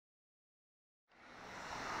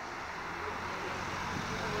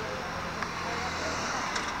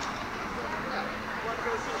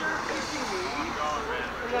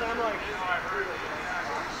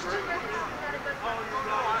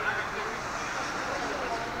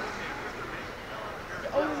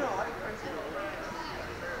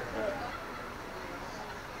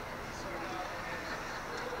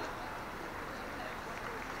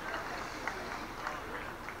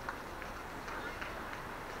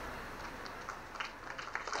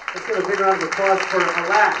Let's give a big round of applause for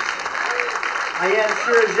Alash,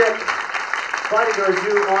 Ayan-ool,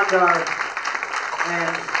 Bady-Dorzhu,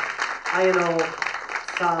 and Ayan-ool.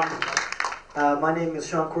 My name is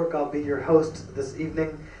Sean Quirk. I'll be your host this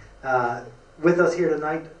evening. With us here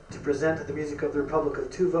tonight to present the music of the Republic of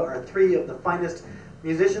Tuva are three of the finest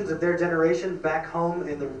musicians of their generation back home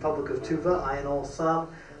in the Republic of Tuva: Ayan-ool,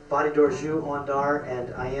 Bady-Dorzhu, and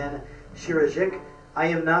Ayan-ool. I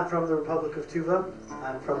am not from the Republic of Tuva.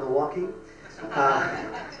 I'm from Milwaukee.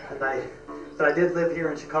 But I did live here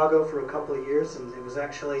in Chicago for a couple of years, and it was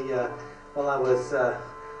actually while I was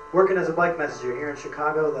working as a bike messenger here in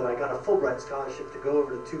Chicago that I got a Fulbright scholarship to go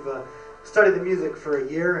over to Tuva, study the music for a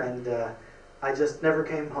year, and I just never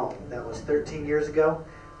came home. That was 13 years ago,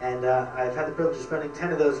 and I've had the privilege of spending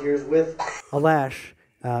 10 of those years with Alash,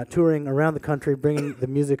 touring around the country, bringing the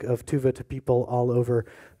music of Tuva to people all over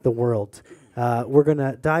the world. We're going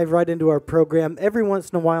to dive right into our program. Every once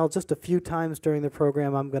in a while, just a few times during the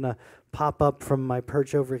program, I'm going to pop up from my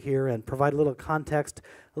perch over here and provide a little context,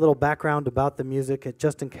 a little background about the music,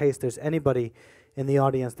 just in case there's anybody in the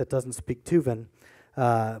audience that doesn't speak Tuvan.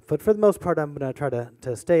 But for the most part, I'm going to try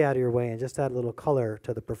to stay out of your way and just add a little color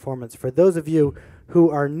to the performance. For those of you who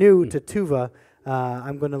are new to Tuva,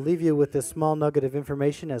 I'm going to leave you with this small nugget of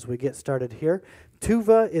information as we get started here.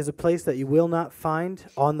 Tuva is a place that you will not find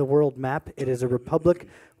on the world map. It is a republic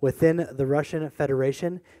within the Russian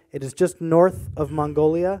Federation. It is just north of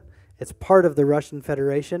Mongolia. It's part of the Russian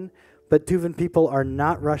Federation, but Tuvan people are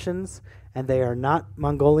not Russians, and they are not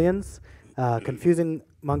Mongolians. Confusing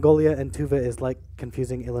Mongolia and Tuva is like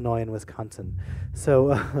confusing Illinois and Wisconsin.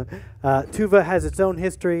 So Tuva has its own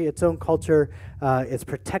history, its own culture. It's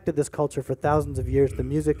protected this culture for thousands of years. The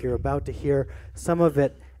music you're about to hear, some of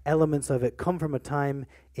it, elements of it, come from a time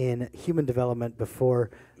in human development before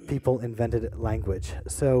people invented language.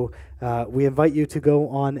 So we invite you to go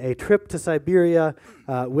on a trip to Siberia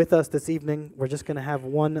with us this evening. We're just going to have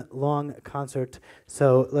one long concert.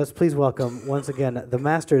 So let's please welcome, once again, the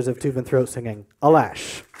masters of Tuvan throat singing,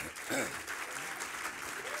 Alash.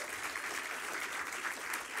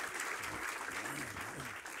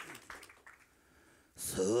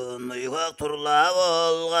 Uyuq turlab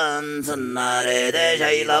olgan sınarede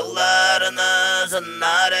yaylaqlarını,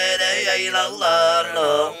 sınarede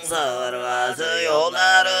yaylaqlarının sarğası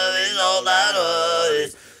yolları biz yolları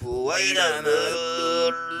bu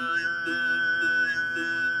eylemir.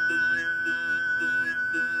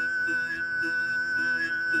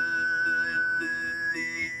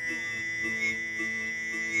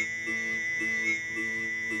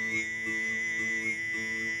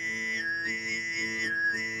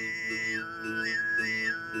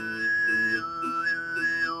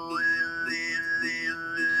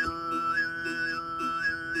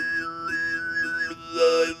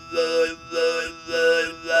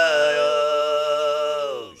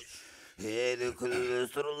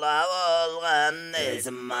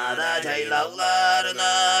 Esimada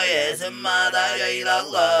yaylaqlarını, esimada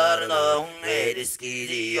yaylaqlarını,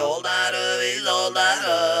 eriskici yolları biz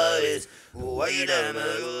yolları biz bu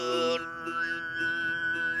eylemir.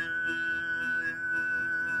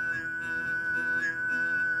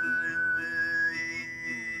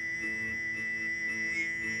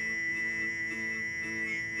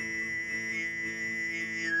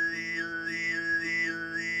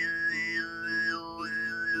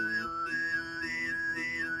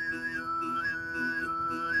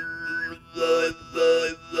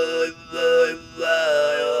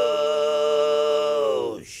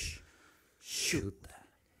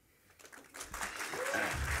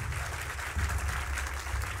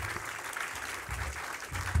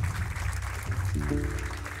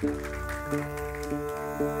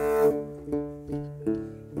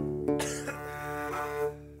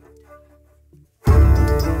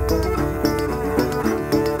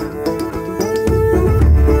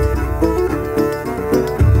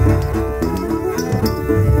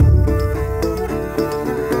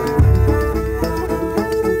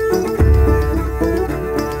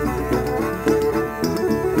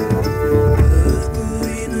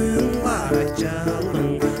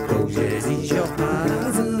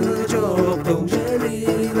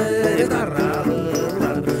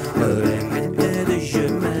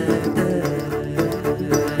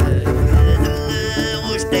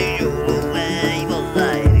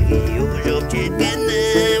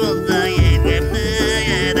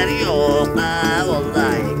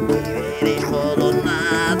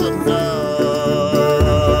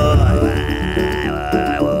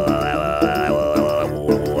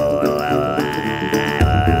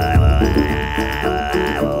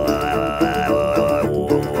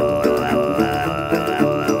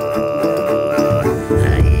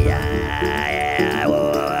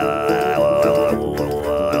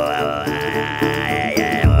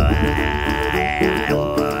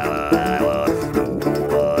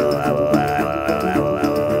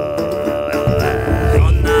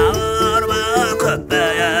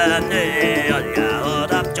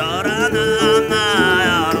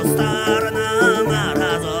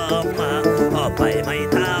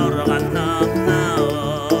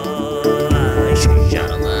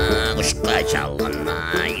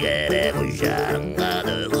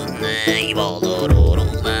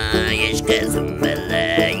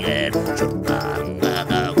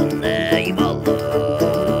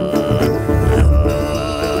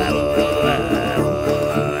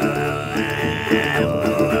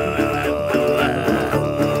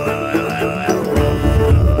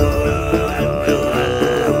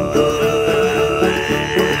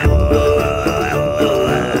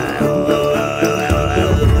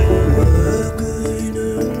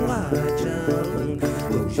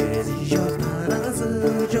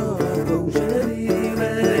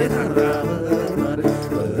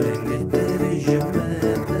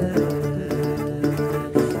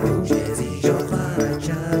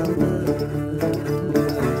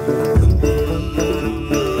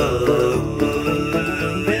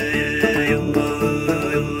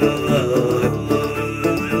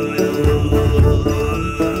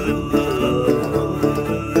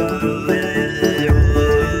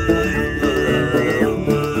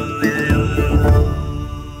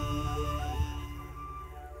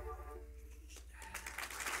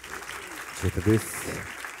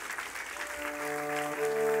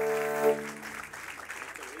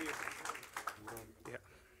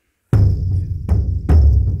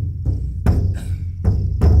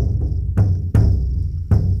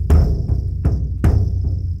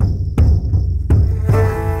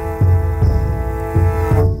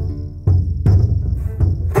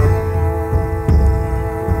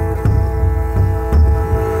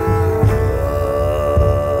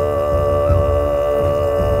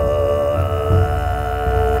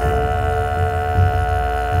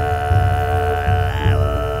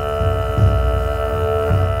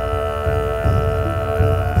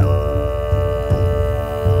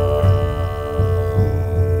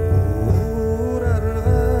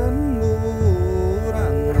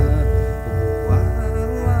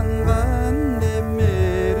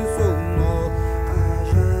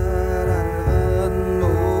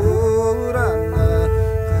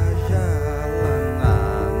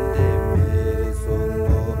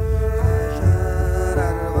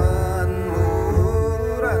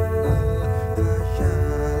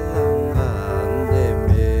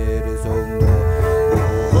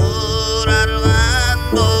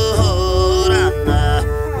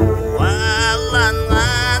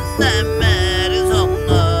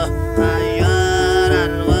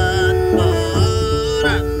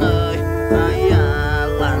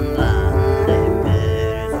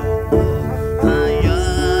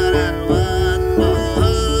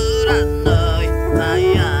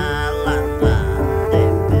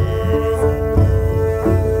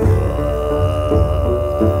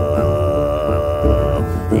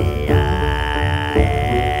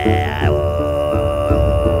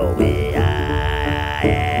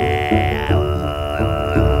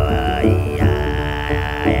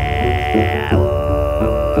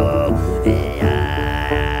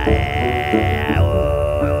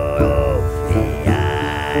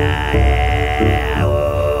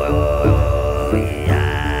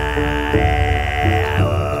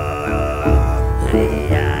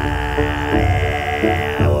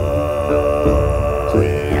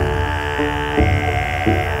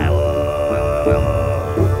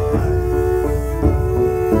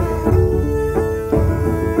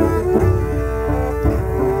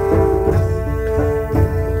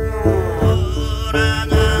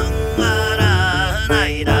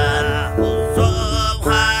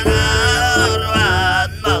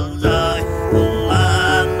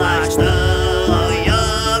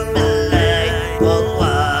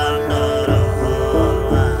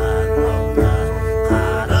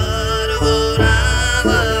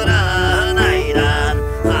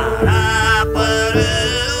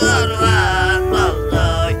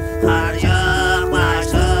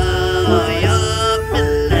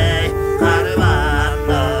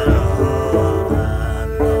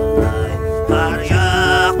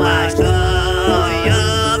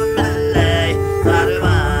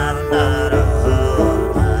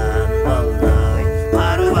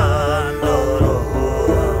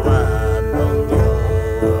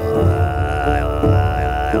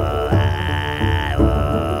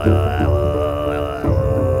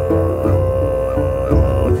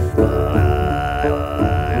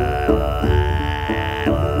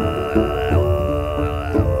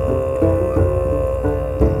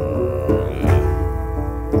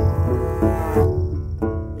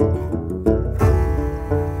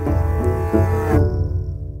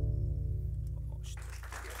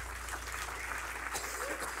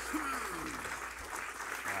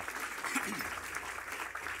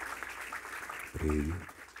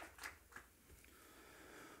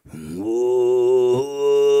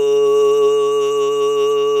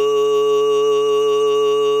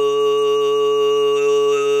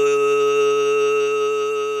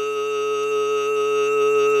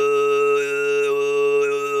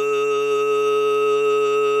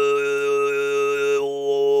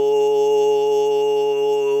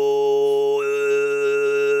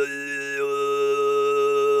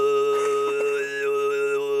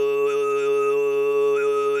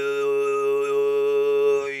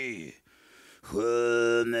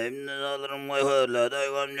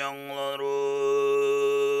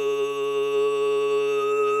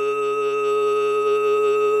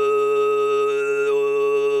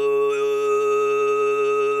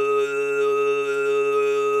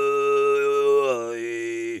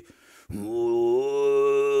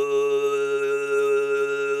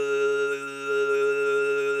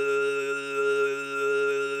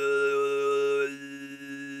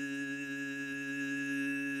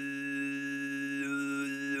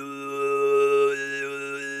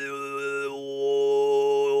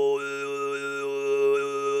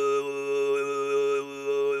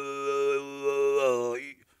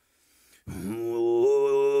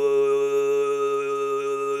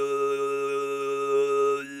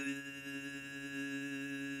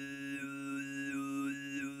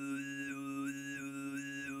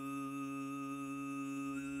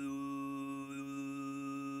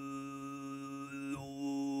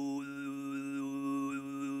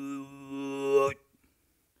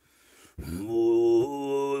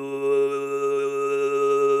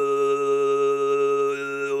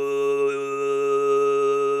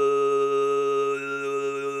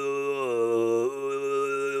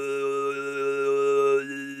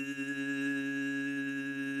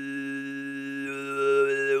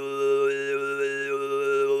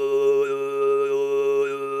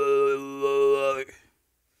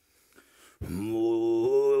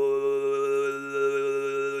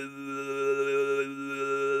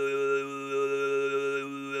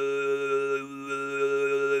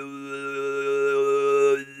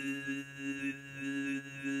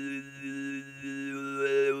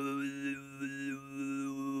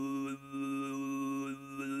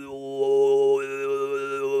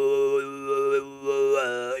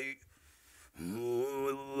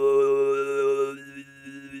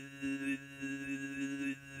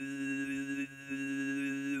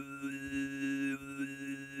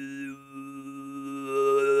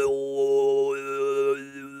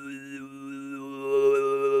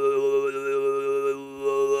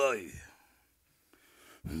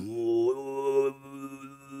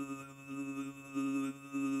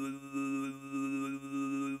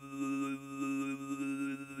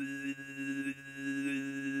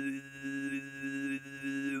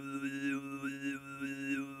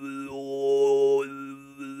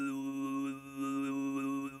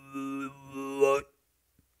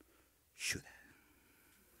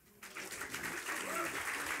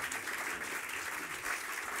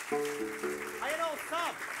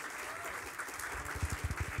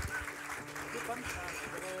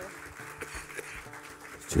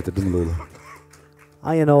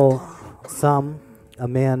 Ayan-ool, Sam, a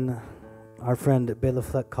man our friend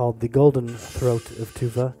Belaflek called the Golden Throat of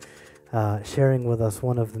Tuva, sharing with us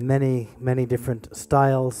one of the many, many different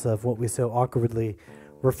styles of what we so awkwardly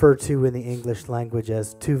refer to in the English language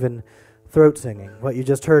as Tuvan throat singing. What you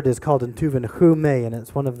just heard is called in Tuvan Hupe, and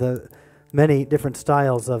it's one of the many different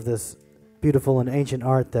styles of this beautiful and ancient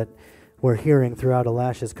art that we're hearing throughout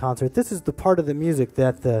Alash's concert. This is the part of the music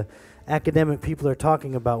that the academic people are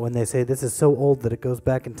talking about when they say this is so old that it goes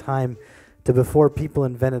back in time to before people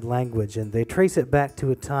invented language, and they trace it back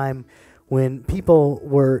to a time when people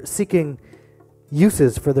were seeking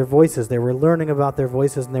uses for their voices. They were learning about their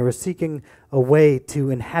voices, and they were seeking a way to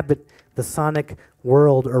inhabit the sonic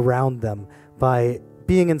world around them by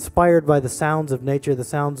being inspired by the sounds of nature, the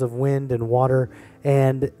sounds of wind and water,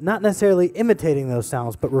 and not necessarily imitating those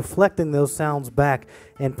sounds, but reflecting those sounds back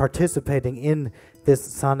and participating in this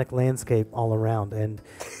sonic landscape all around. And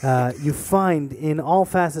you find in all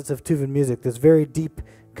facets of Tuvan music this very deep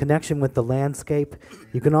connection with the landscape.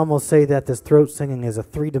 You can almost say that this throat singing is a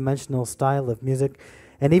three-dimensional style of music.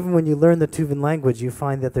 And even when you learn the Tuvan language, you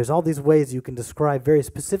find that there's all these ways you can describe very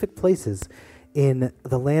specific places in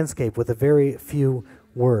the landscape with a very few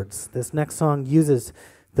words. This next song uses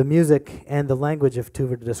the music and the language of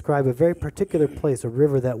Tuva to describe a very particular place, a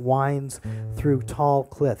river that winds through tall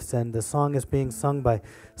cliffs. And the song is being sung by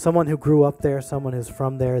someone who grew up there, someone who's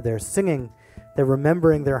from there. They're singing, they're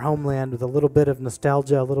remembering their homeland with a little bit of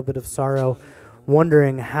nostalgia, a little bit of sorrow,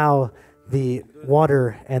 wondering how the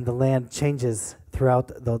water and the land changes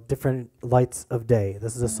throughout the different lights of day.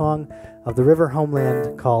 This is a song of the river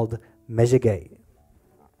homeland called Mejigay.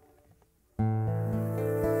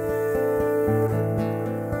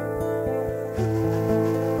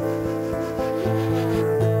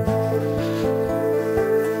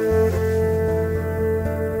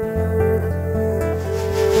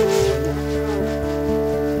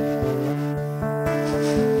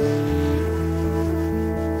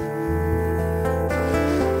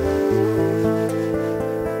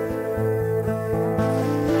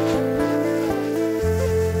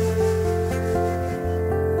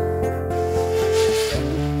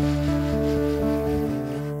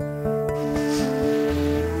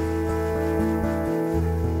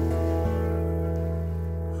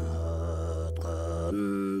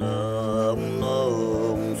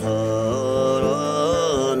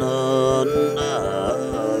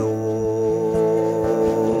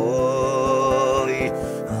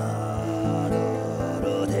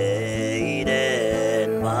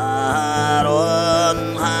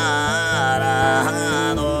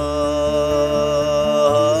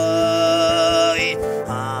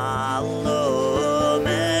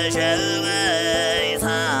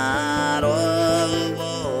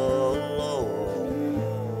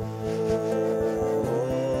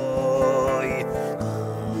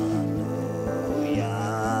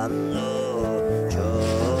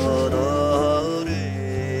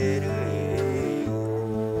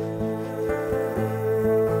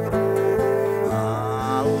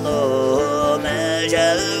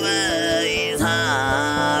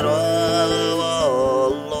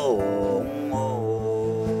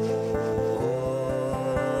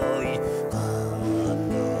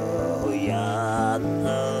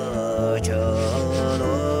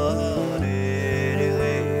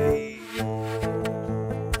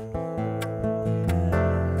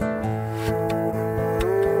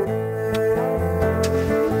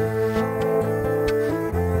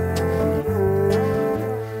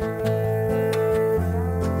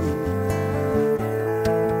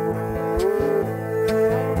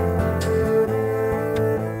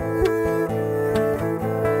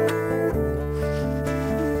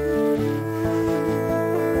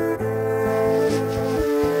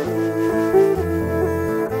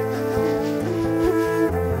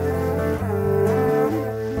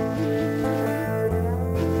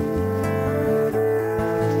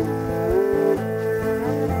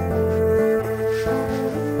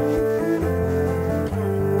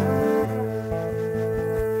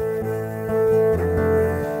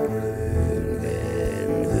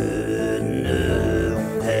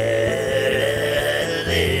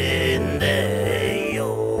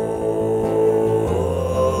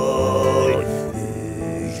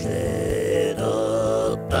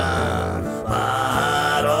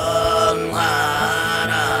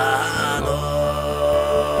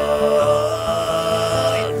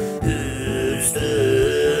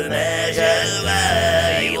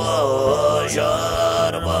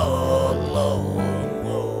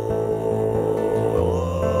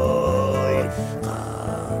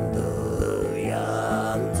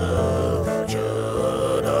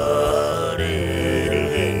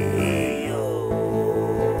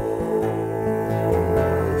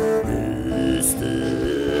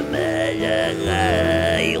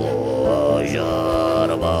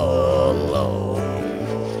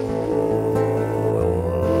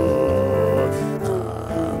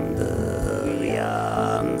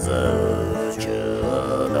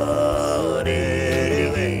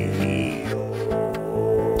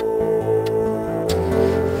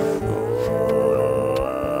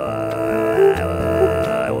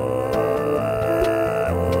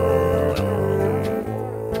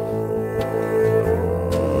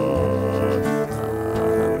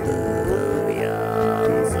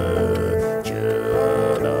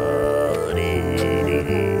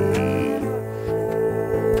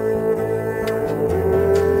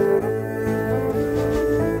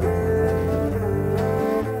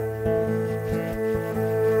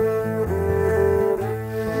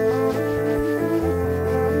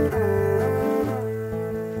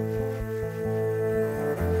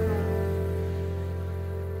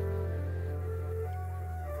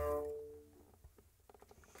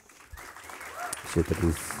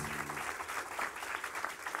 Четебиз.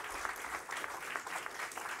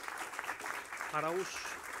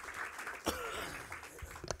 Карауш.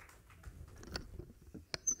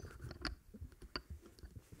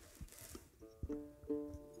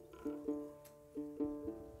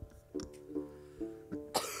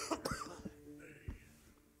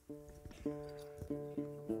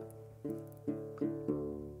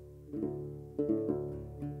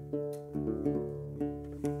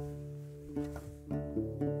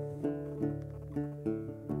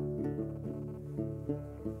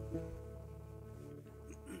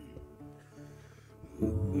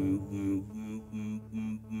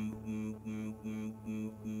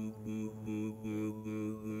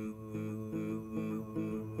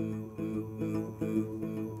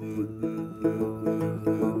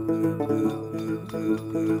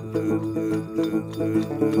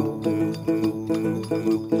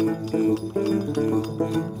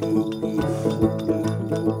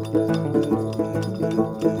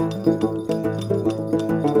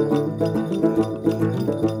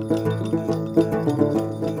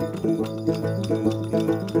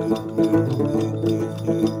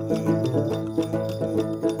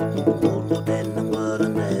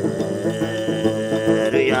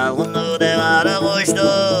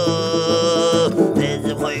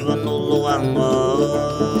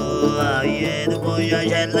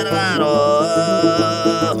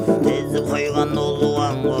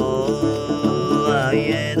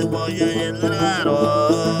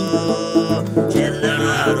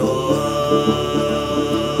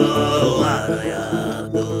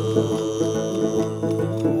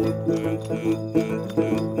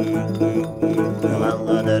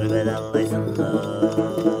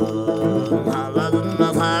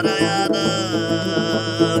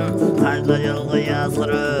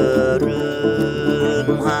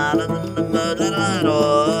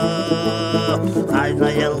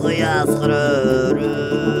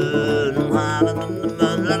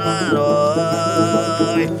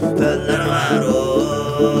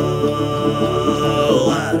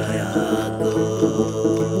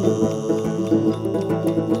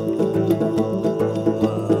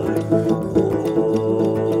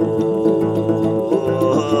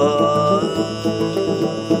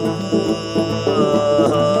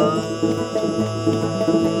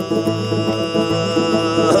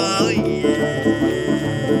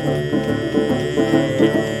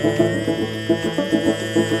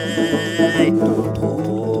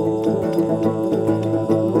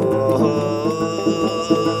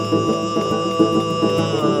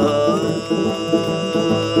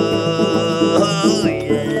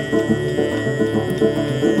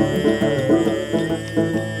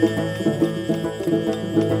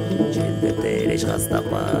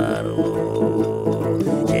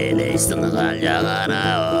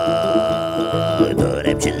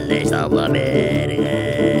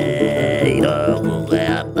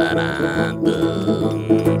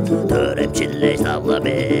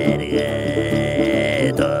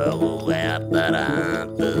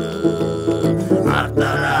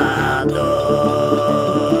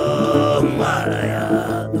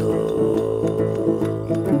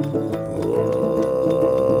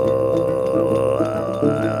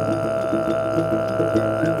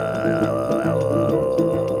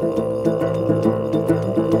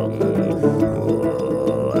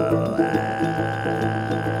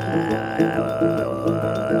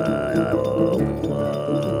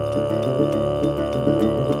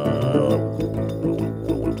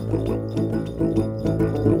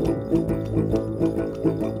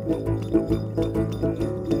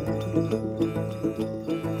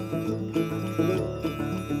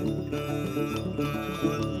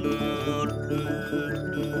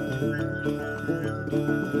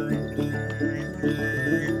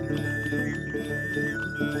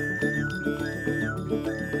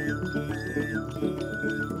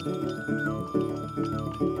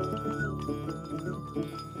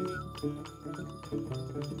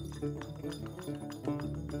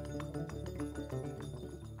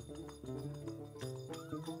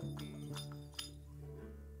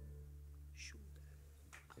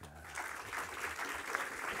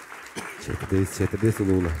 Четебиз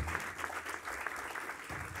улуулар.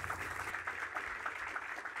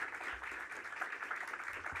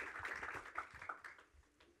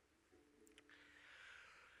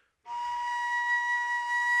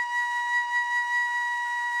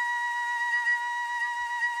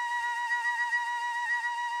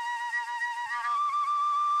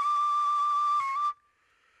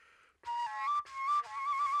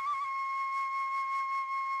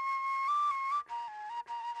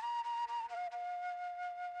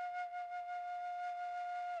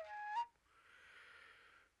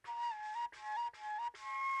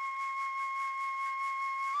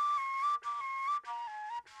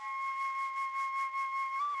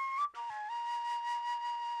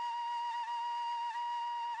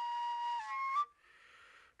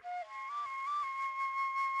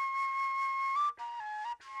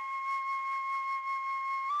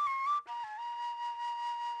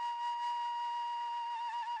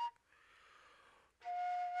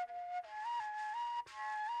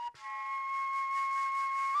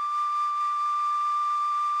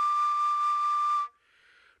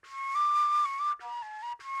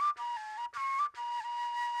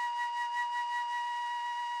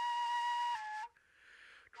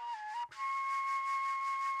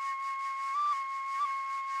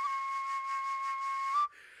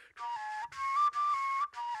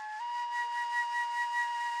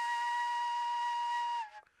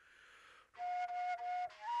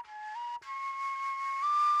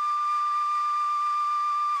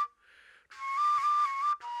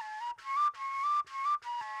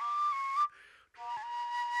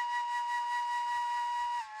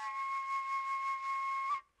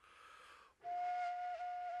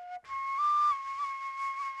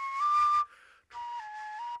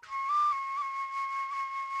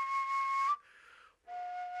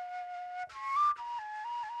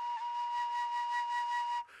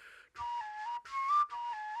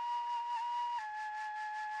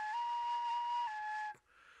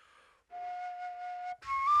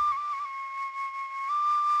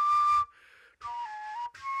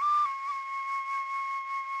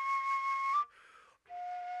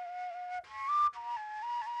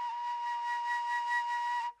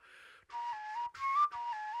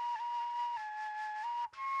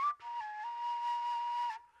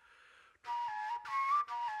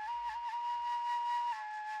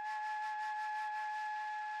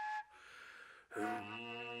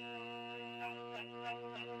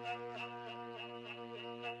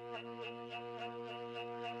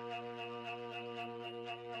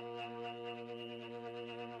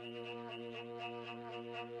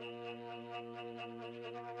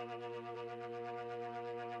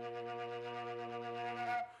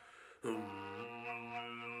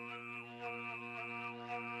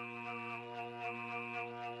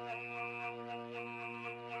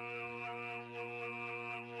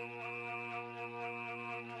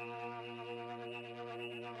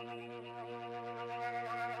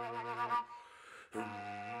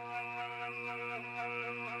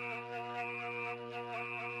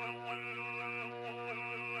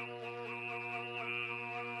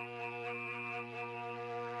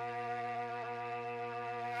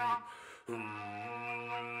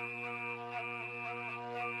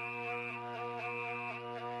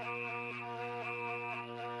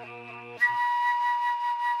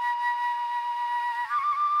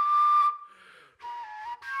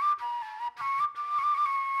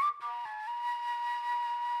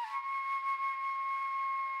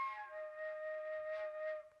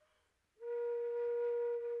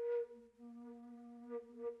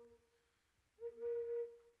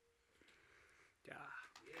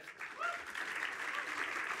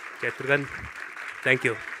 Okay, Tuvan, thank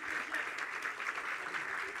you.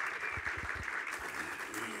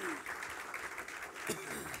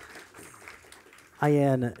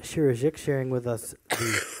 Ayan Shirazik sharing with us the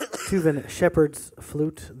Tuvan shepherd's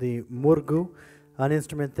flute, the murgu, an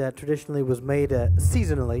instrument that traditionally was made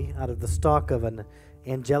seasonally out of the stalk of an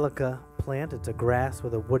angelica plant. It's a grass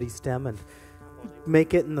with a woody stem, and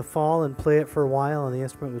make it in the fall and play it for a while, and the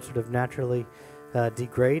instrument would sort of naturally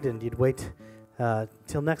degrade, and you'd wait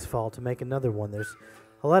till next fall to make another one. There's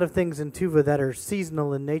a lot of things in Tuva that are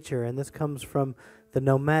seasonal in nature, and this comes from the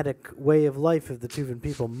nomadic way of life of the Tuvan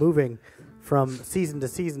people, moving from season to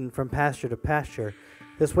season, from pasture to pasture.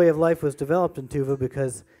 This way of life was developed in Tuva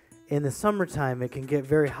because in the summertime it can get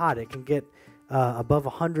very hot. It can get above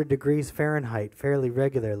 100 degrees Fahrenheit fairly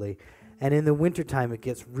regularly, and in the wintertime it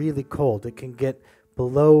gets really cold. It can get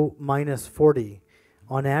below minus 40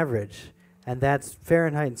 on average, and that's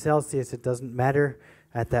Fahrenheit and Celsius. It doesn't matter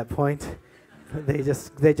at that point. They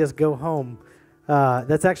just go home.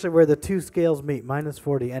 That's actually where the two scales meet, minus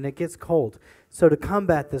 40, and it gets cold. So to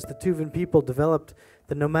combat this, the Tuvan people developed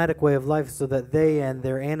the nomadic way of life so that they and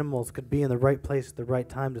their animals could be in the right place at the right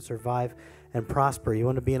time to survive and prosper. You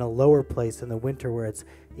want to be in a lower place in the winter where it's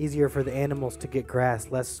easier for the animals to get grass,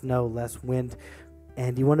 less snow, less wind.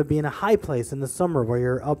 And you want to be in a high place in the summer where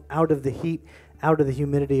you're up out of the heat, out of the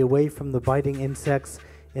humidity, away from the biting insects,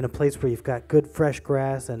 in a place where you've got good fresh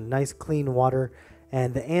grass and nice clean water.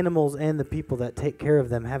 And the animals and the people that take care of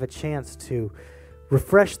them have a chance to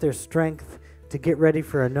refresh their strength to get ready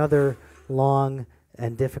for another long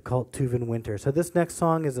and difficult Tuvan winter. So this next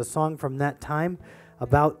song is a song from that time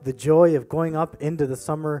about the joy of going up into the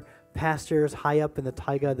summer pastures high up in the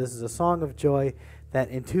taiga. This is a song of joy that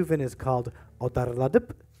in Tuvan is called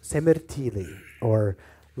Otarladip Semirtili, or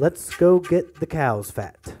Let's Go Get the Cows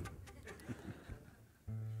Fat.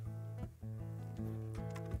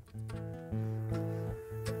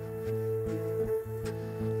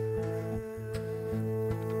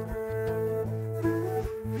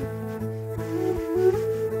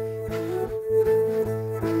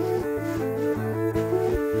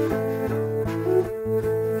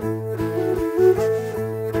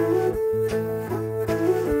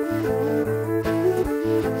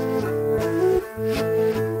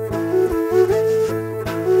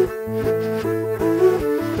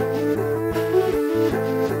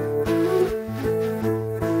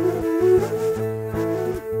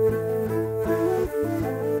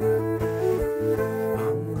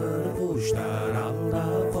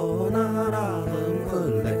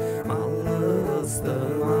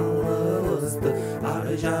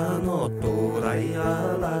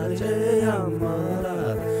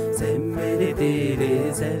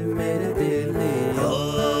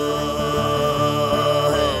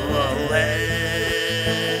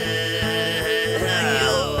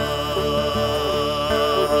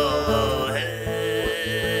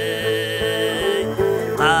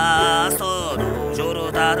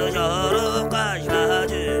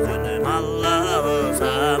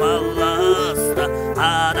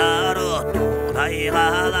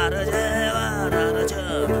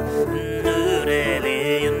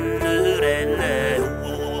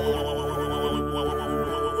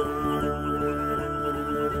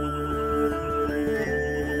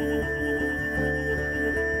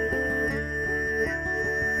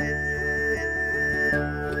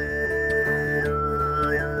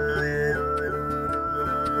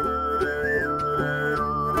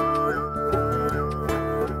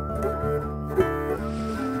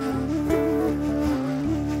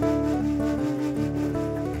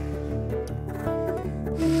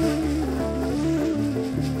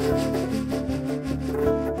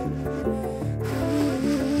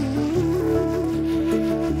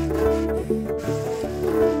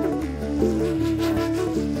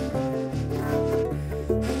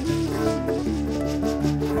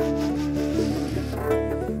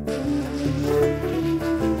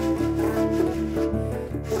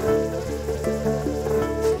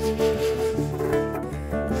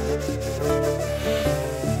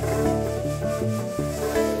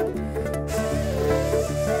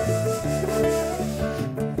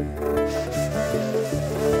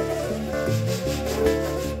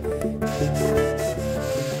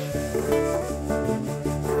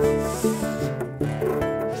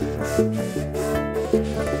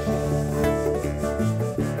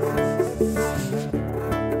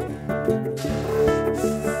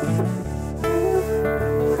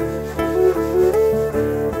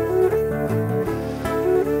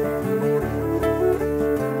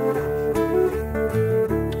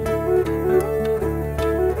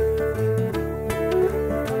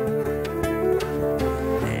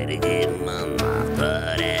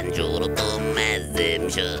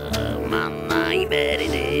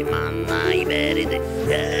 Bady-de, manay Bady-de.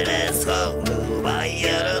 Let's go to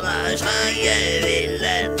bayır aşağıya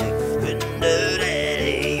villettik.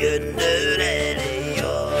 Gündüreli, gündüreli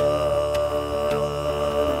yo.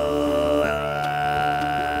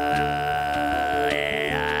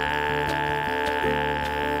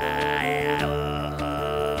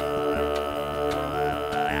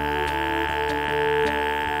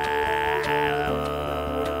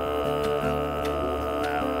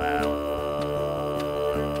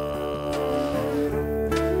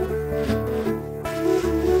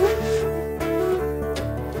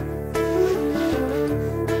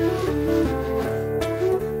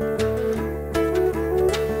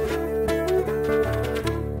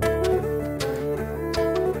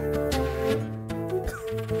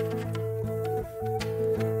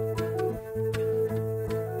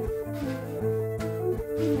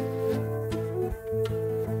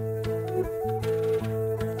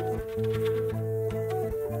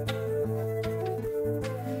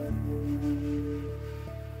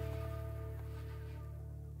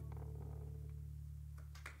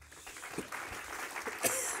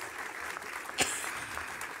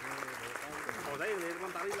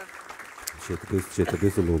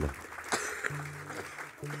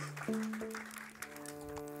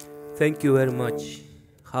 Thank you very much.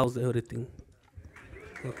 How's everything?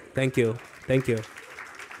 Thank you. Thank you.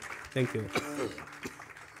 Thank you.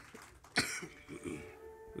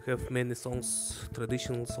 We have many songs,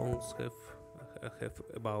 traditional songs have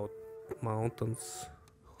about mountains,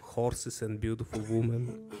 horses and beautiful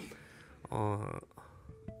women,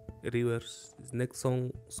 rivers. This next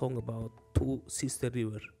song about two sister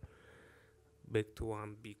river, back to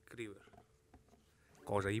one big river.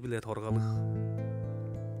 Кожа иблет хоргалых.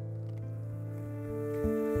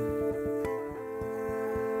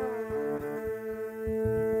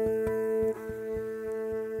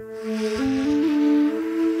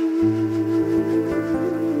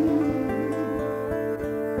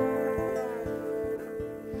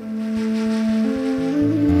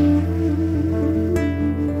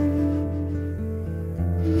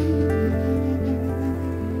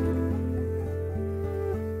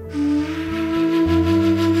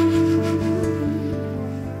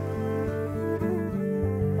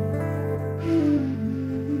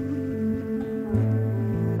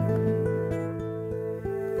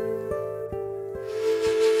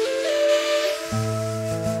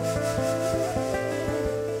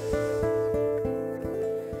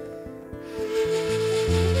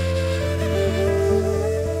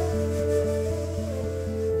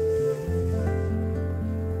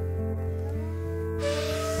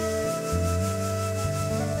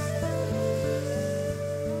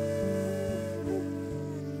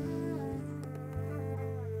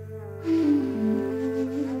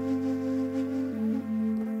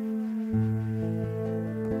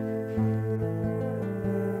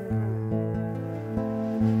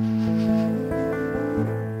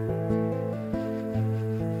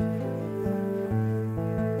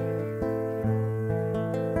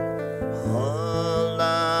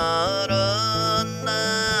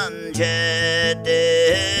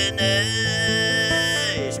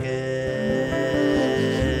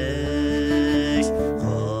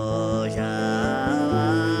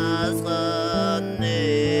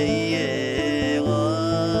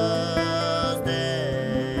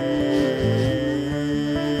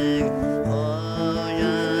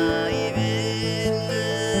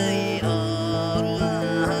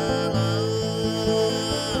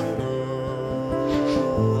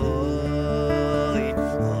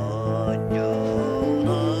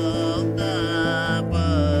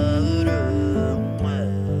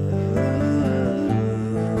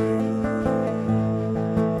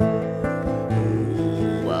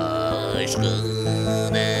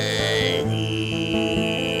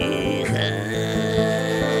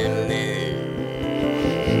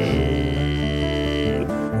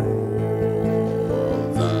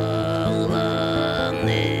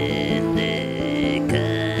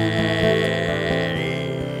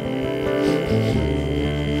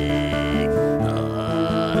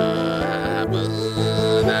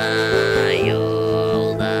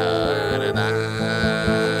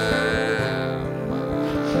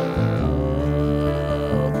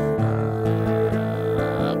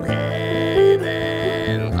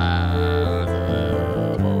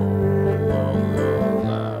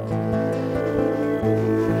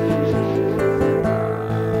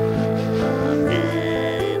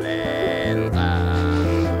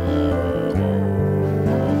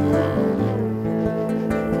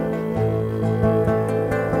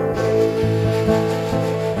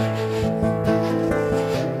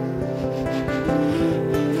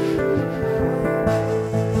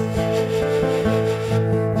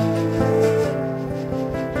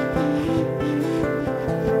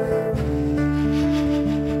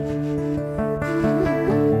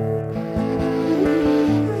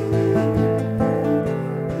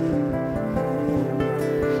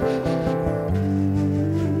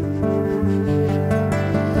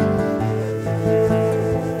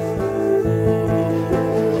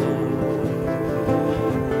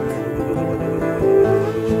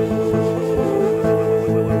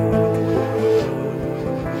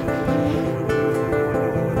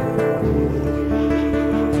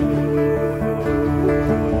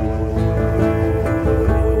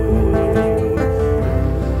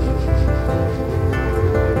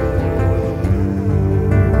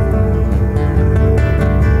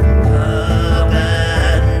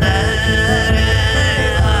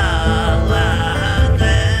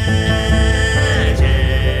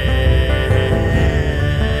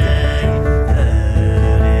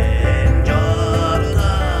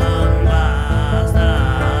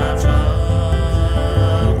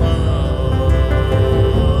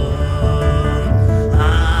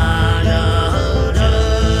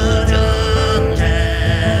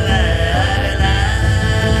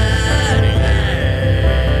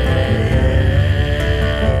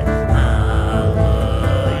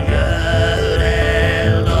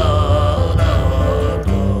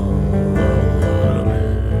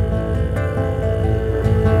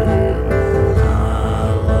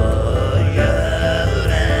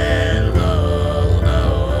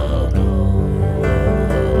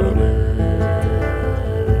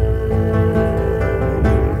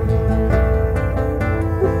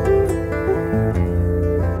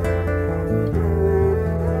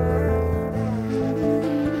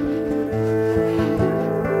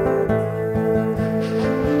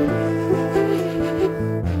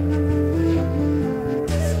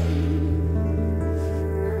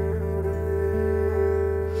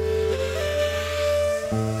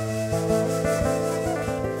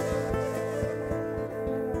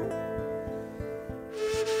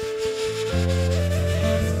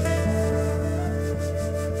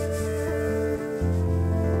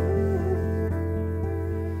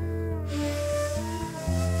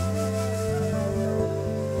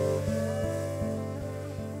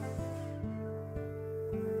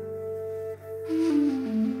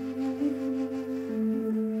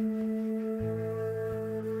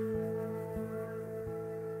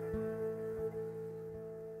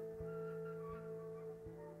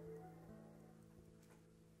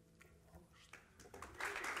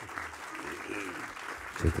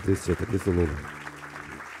 Check this a little.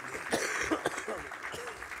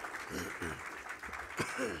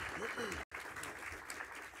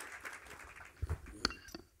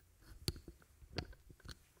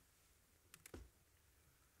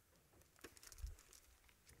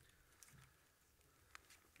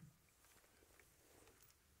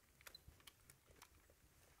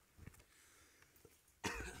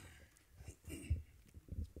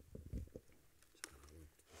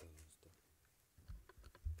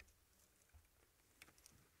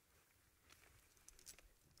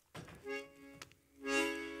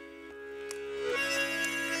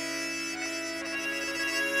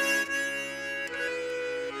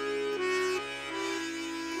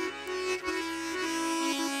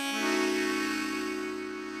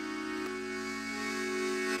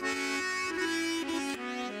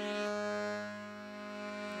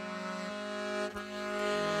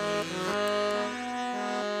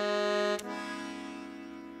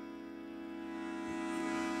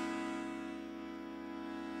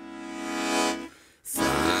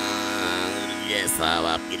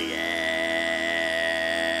 Sawap girgen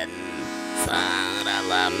sang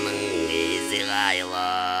dalamның izi gайлай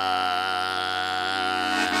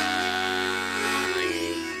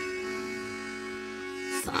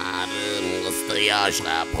sarım qısты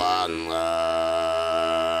yaşqa panlı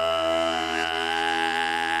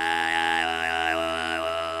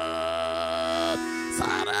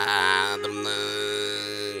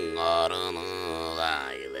saradımның orını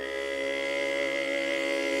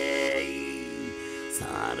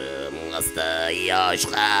sarım qısты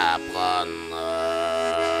yaşqa panlı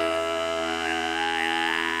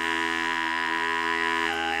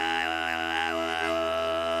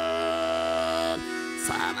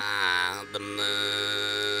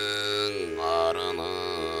saradımның orını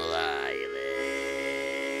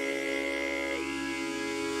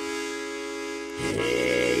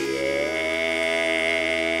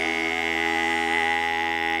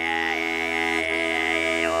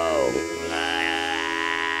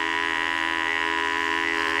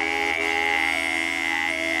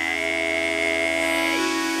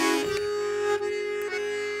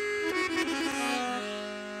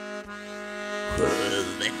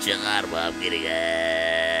çıkarmam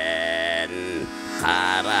girgen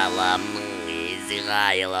karalamның izi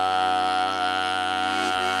gайлай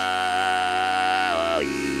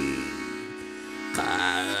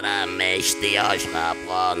kara meşti yaşqa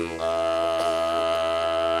panğan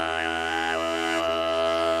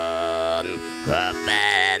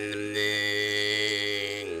köpenimning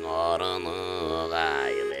orını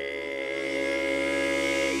gайлay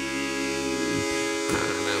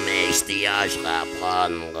kara meşti yaşqa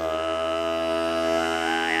panğan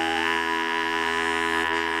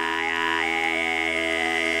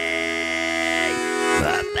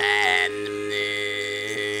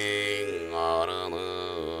köpenimning orını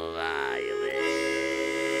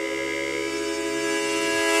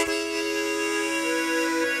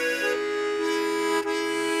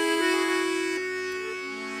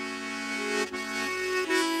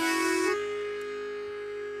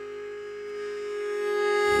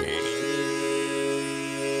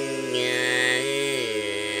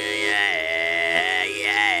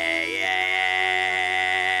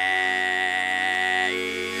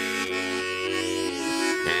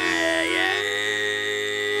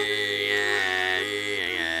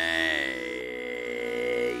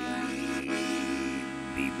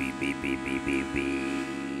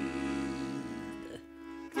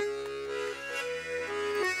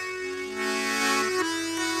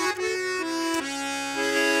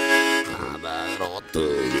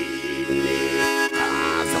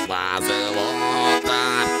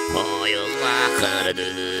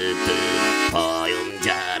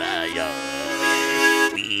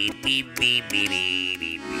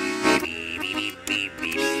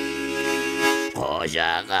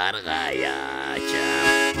Koca kargaya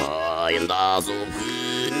çam oyunda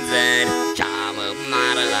zubhünzer çalıp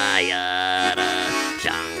nargayara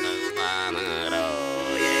şangılanır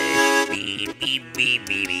oye bi bi bi bi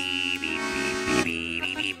bi bi bi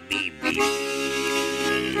bi bi bi bi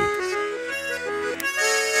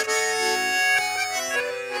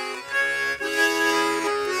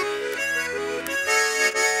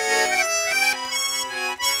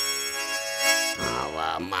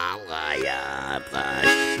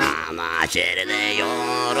Ana şerde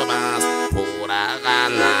yormaz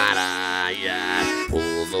Puragan araya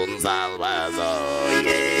Uzun salvaz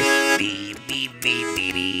oye Bi bi bi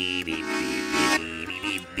bi bi bi bi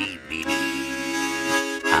bi bi bi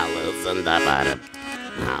Alısında barıp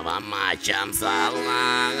Havama çam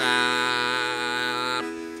sallar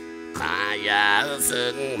Kaya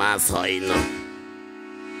ısınmaz soynu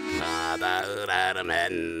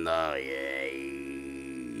men no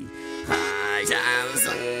ye. I shall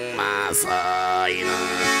sing my sign.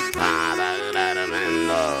 Men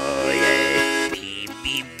no ye. Beep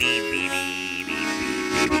beep beep beep beep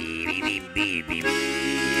beep beep beep beep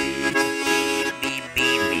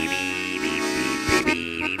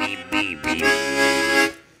beep beep beep.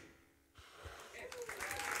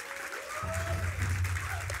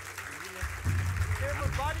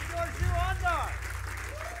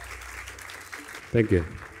 Thank you.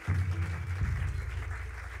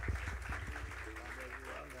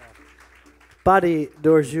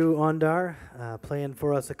 Bady-Dorzhu Ondar playing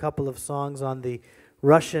for us a couple of songs on the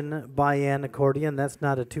Russian Bayan accordion. That's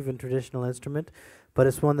not a Tuvan traditional instrument, but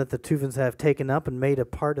it's one that the Tuvans have taken up and made a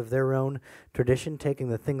part of their own tradition, taking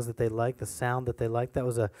the things that they like, the sound that they like. That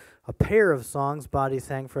was a pair of songs Bady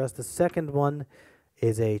sang for us. The second one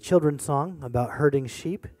is a children's song about herding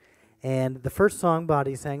sheep. And the first song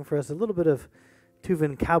Bady sang for us, a little bit of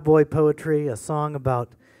Tuvan cowboy poetry, a song about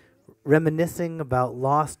reminiscing about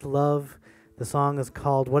lost love. The song is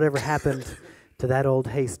called "Whatever Happened to That Old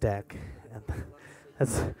Haystack."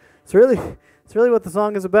 It's really what the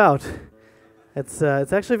song is about. It's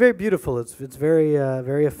actually very beautiful. It's very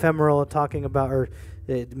very ephemeral, talking about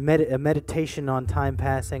a meditation on time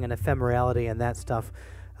passing and ephemerality and that stuff.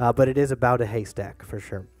 But it is about a haystack for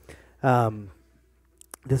sure.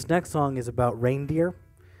 This next song is about reindeer.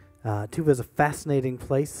 Tuva is a fascinating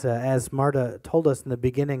place. As Marta told us in the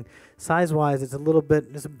beginning, size-wise, it's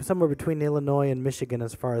somewhere between Illinois and Michigan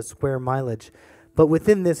as far as square mileage. But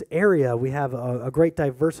within this area, we have a great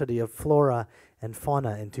diversity of flora and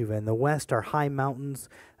fauna in Tuva. In the west are high mountains,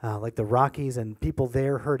 like the Rockies, and people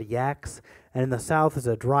there herd yaks. And in the south is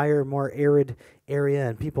a drier, more arid area,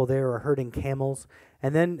 and people there are herding camels.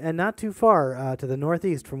 And not too far to the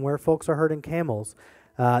northeast from where folks are herding camels,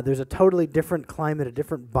 there's a totally different climate, a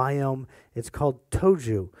different biome. It's called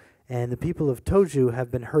Dorzhu, and the people of Dorzhu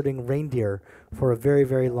have been herding reindeer for a very,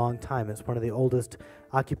 very long time. It's one of the oldest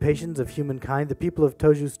occupations of humankind. The people of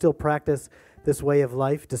Dorzhu still practice this way of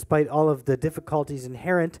life, despite all of the difficulties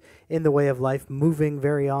inherent in the way of life, moving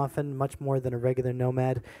very often, much more than a regular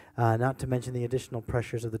nomad, not to mention the additional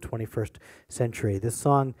pressures of the 21st century. This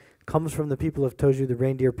song comes from the people of Dorzhu, the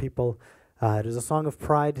reindeer people. It is a song of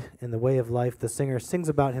pride in the way of life. The singer sings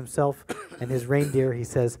about himself and his reindeer. He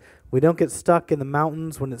says, "We don't get stuck in the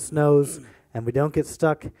mountains when it snows, and we don't get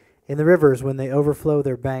stuck in the rivers when they overflow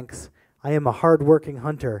their banks. I am a hard-working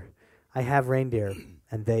hunter. I have reindeer,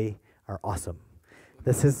 and they are awesome."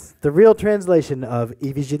 This is the real translation of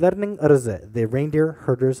Ivijilerning Rze, the reindeer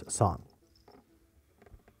herder's song.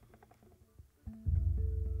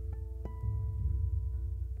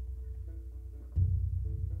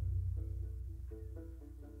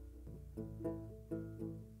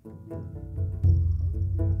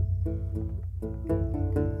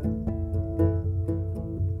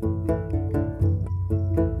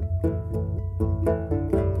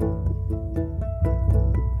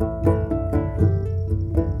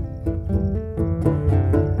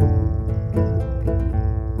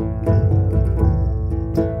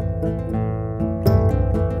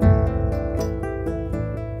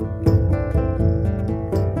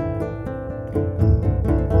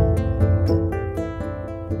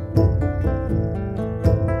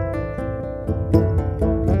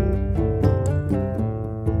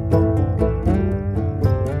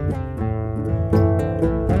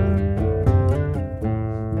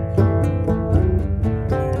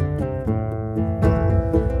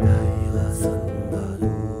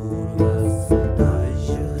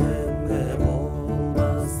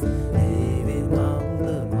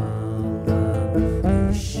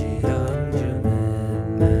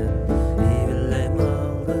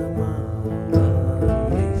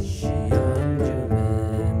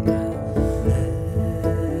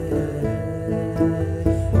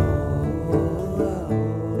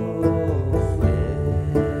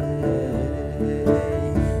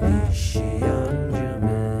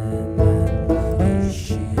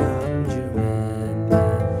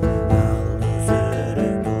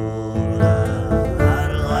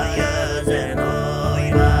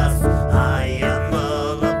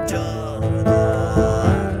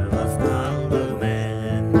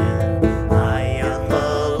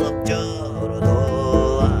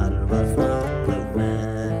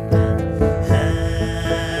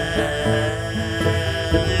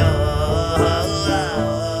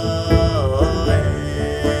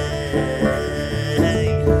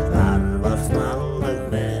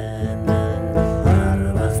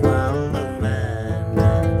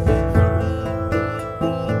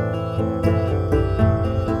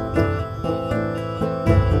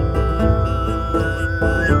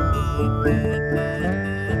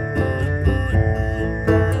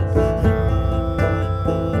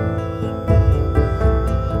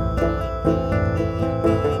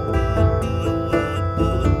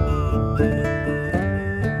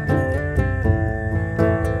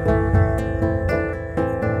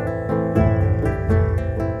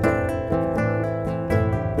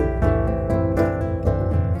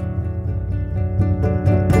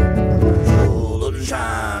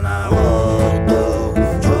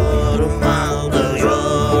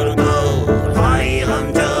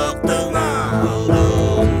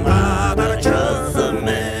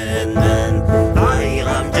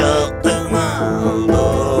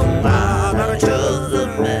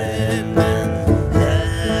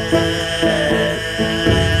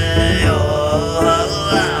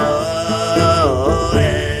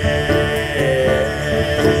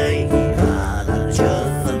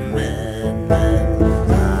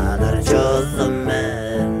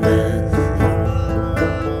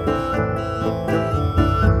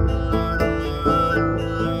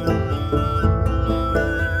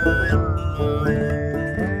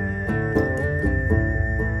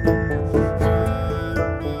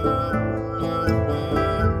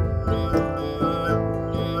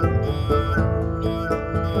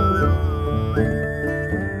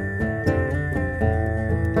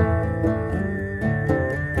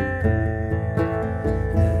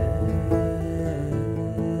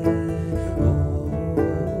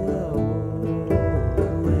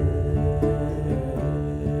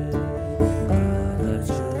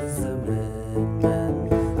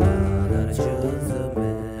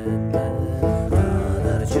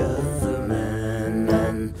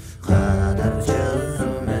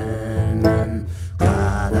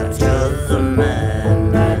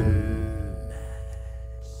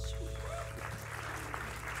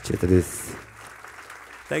 タです。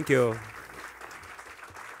 Thank you.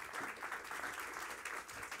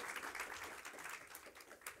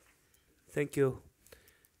 Thank you.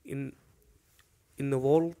 In the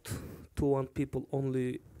world, Tuvan people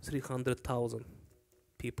only 300,000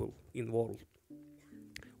 people in world.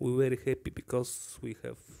 We're very happy because we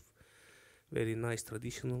have very nice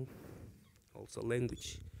traditional, also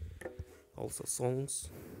language, also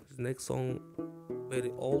songs. The next song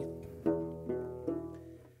very old.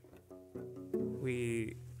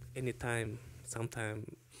 We anytime, sometime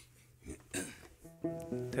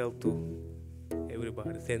tell to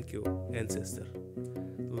everybody thank you ancestor,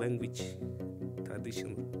 language,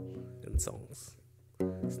 tradition and songs.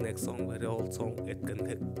 This next song very old song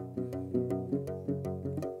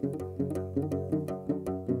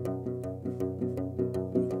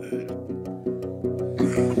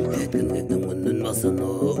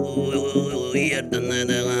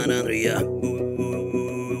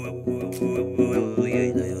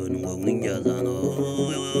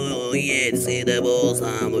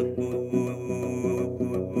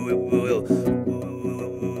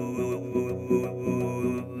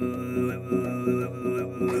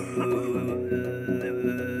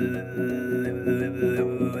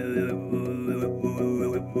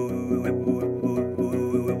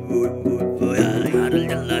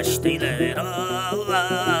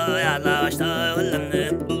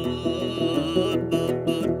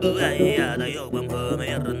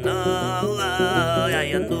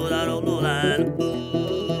Ayan-ool.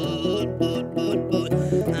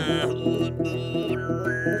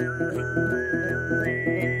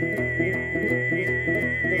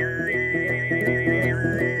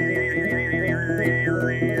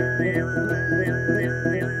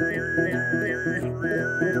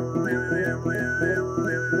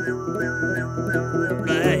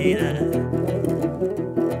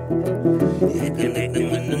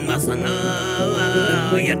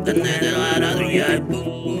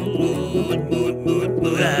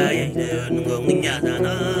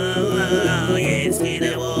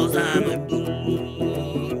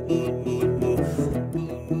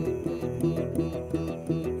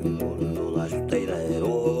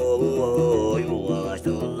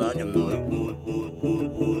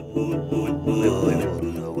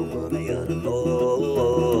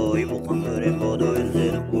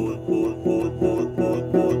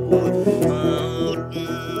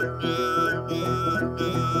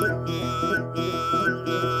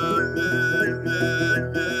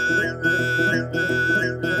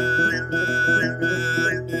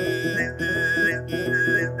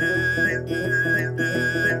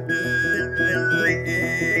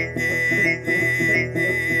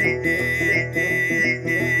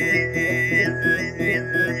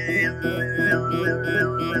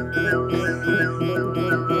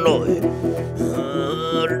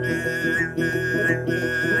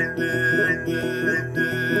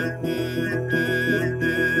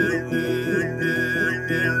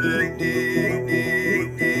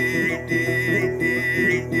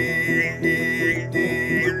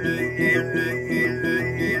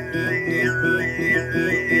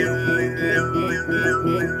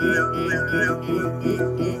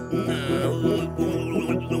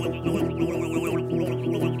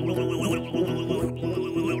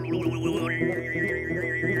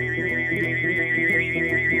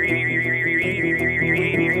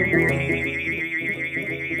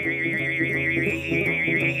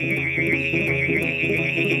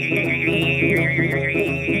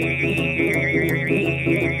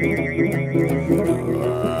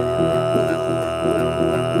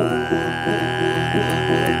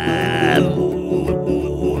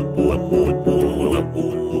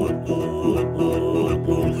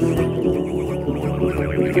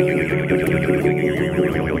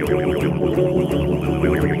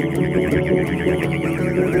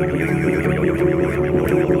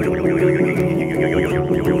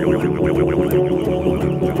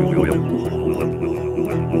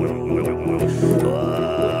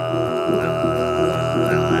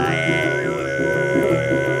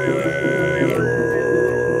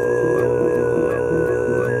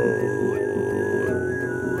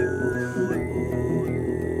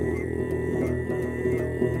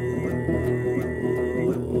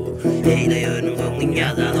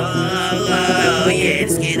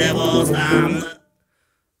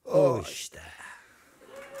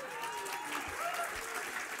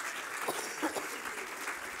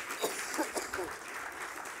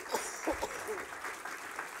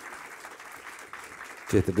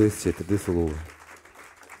 Чете слово.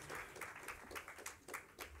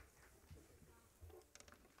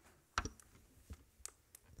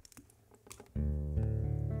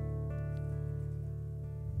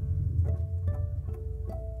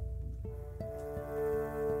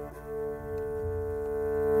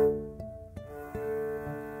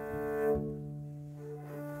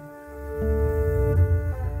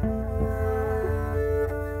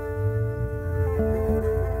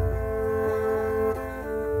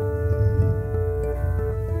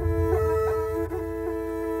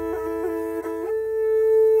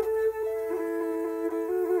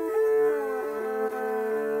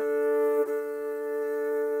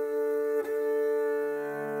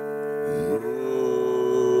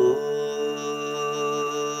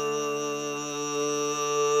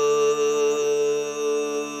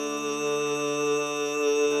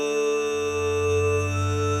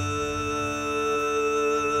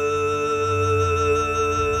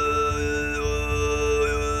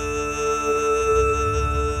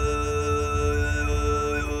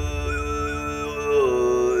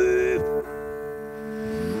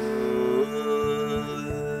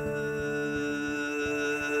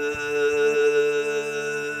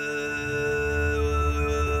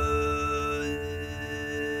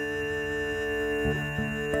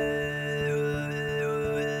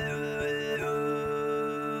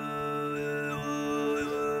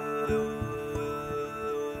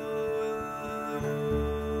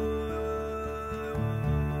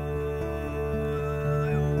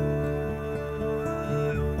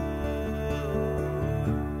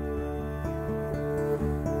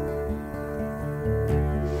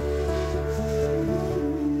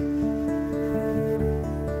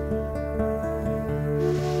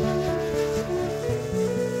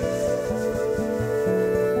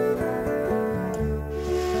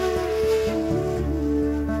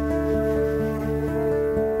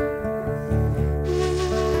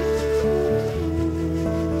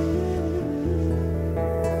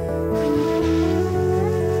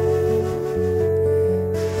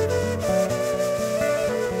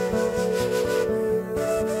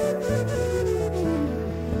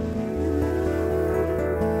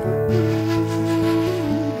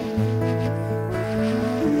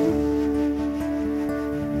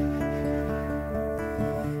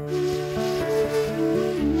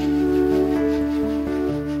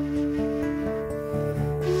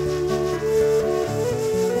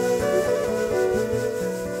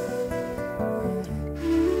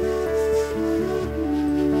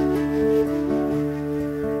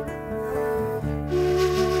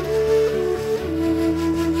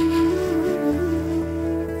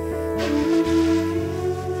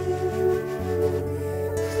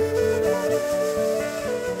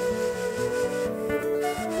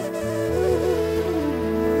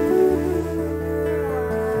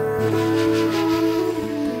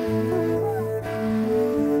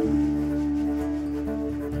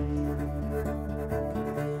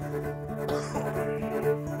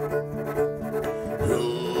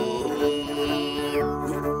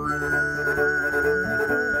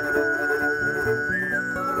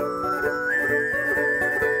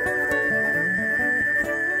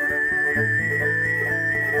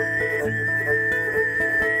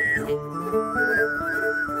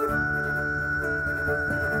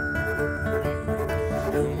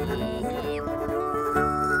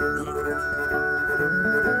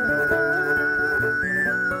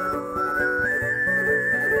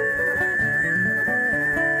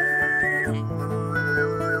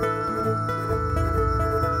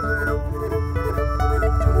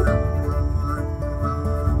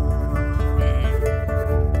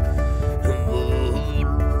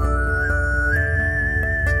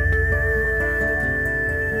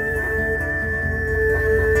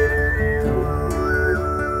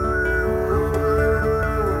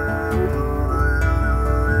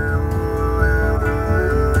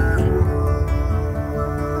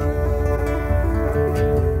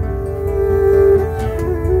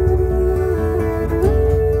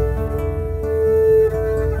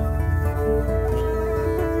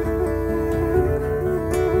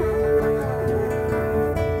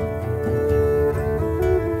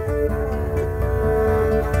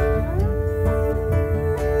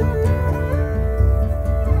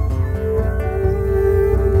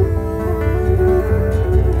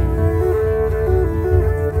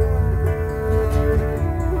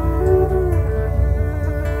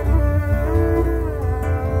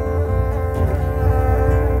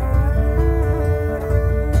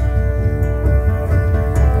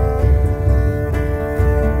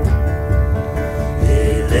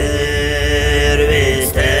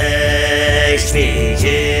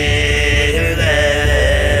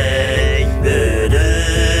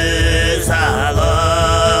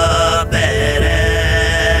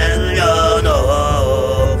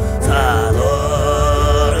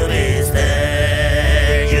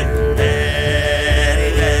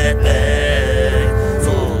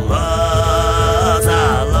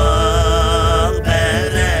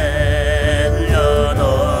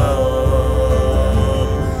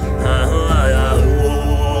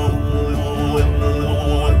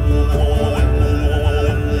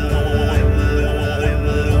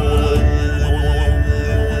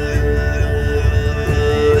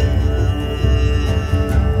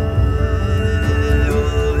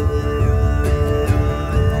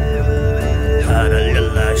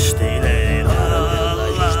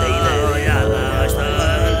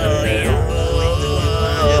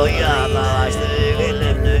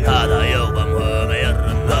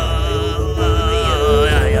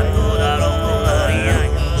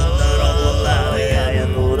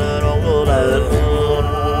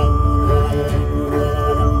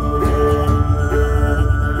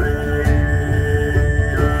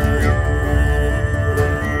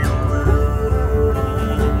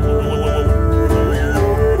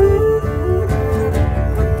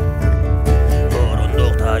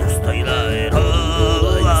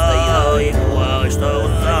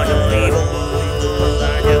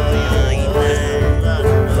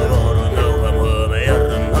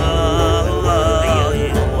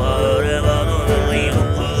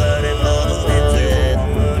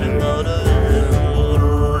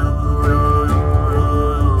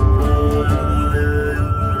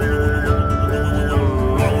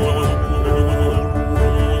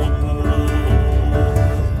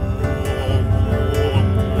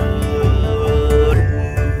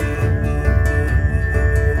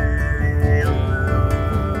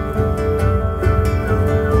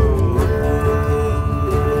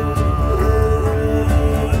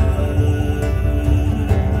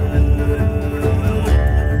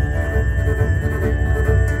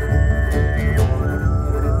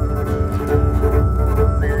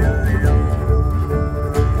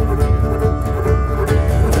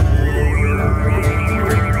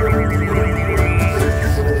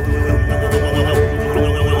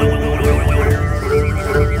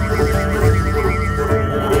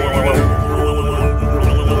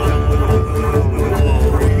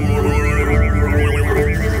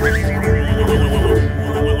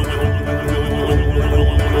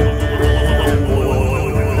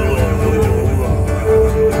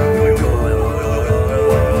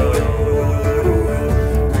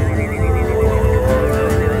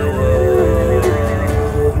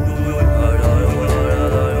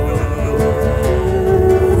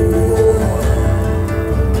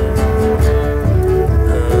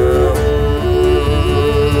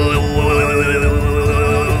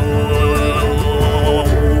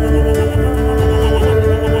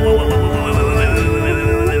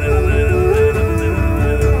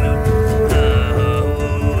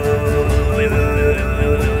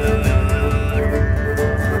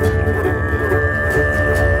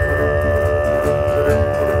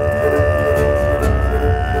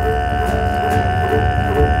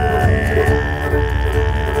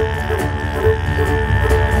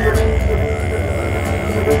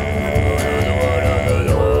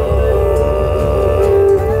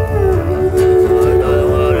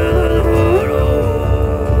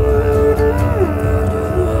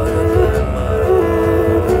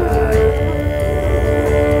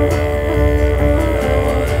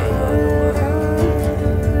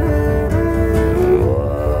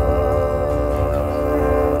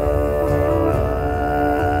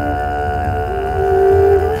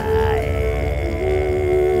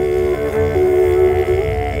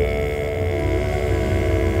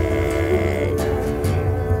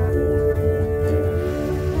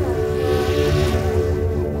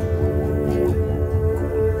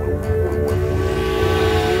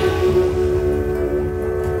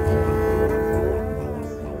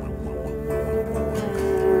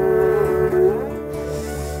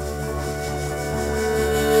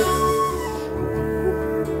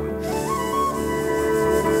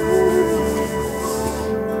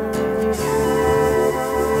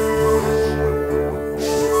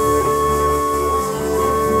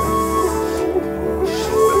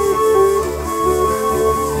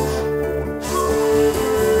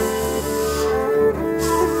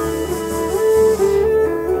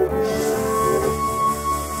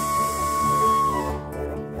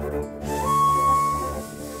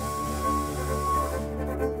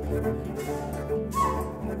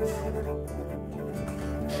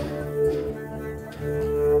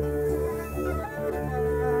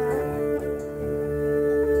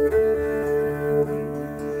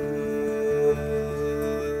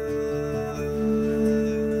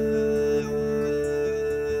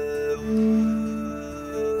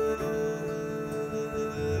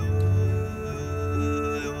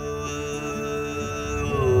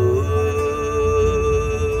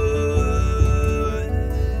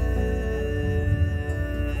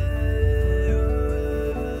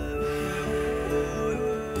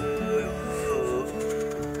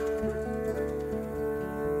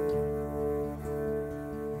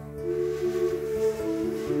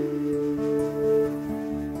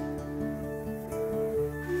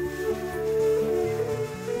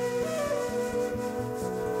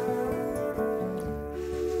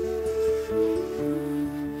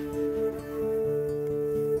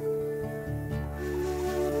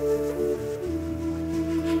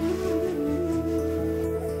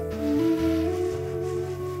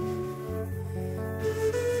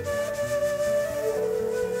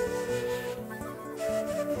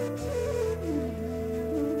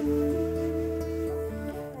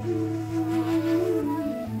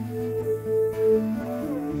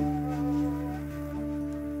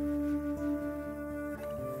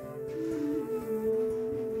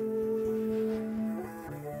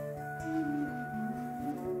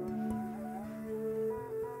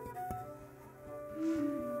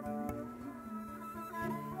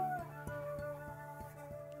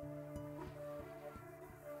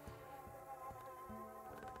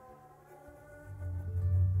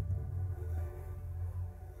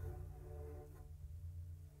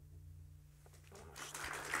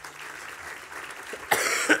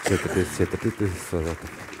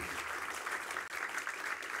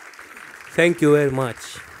 Thank you very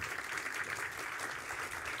much.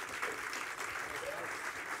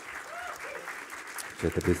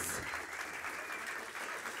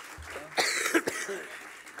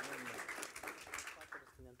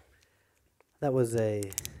 That was a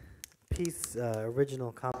piece,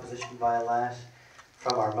 original composition by Alash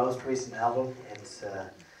from our most recent album. It's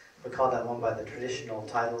we call that one by the traditional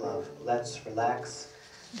title of Let's Relax.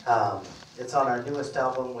 It's on our newest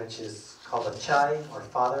album, which is called A Chai, or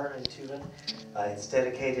Father in Tuvan. It's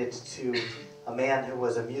dedicated to a man who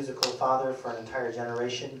was a musical father for an entire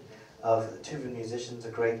generation of Tuvan musicians, a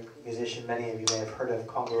great musician many of you may have heard of,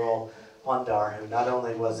 Kongarol Ondar, who not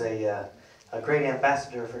only was a great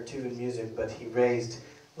ambassador for Tuvan music, but he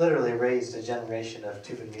literally raised a generation of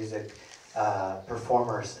Tuvan music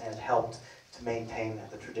performers and helped to maintain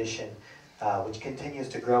the tradition, which continues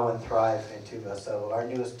to grow and thrive in Tuva. So our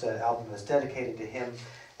newest album is dedicated to him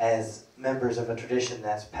as members of a tradition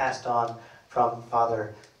that's passed on from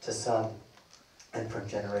father to son and from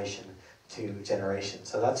generation to generation.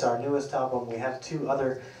 So that's our newest album. We have 2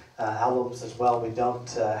 other albums as well. We don't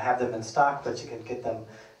have them in stock, but you can get them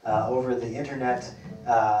over the internet.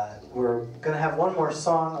 We're going to have one more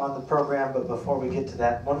song on the program, but before we get to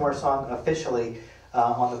that, one more song officially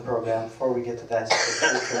on the program. Before we get to that,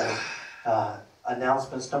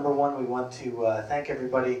 announcements. Number 1, we want to thank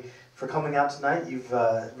everybody for coming out tonight. You've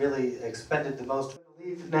really expended the most.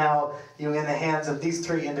 Leave now you in the hands of these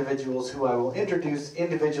 3 individuals who I will introduce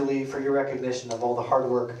individually for your recognition of all the hard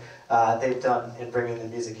work they've done in bringing the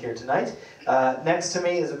music here tonight. Next to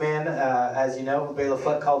me is a man, as you know, who Bela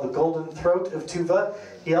Fleck called the Golden Throat of Tuva.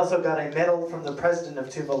 He also got a medal from the president of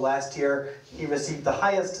Tuva last year. He received the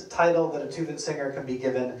highest title that a Tuvan singer can be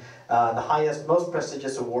given. The highest, most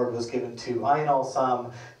prestigious award was given to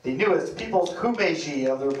Ayan-ool, the newest People's Hupeji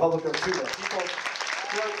of the Republic of Tuva. People's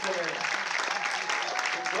Throat singer.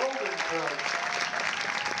 Golden Throat.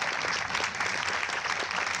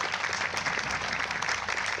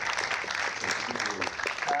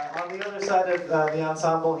 On the other side of the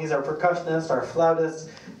ensemble, he's our percussionist, our flautist.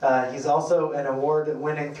 He's also an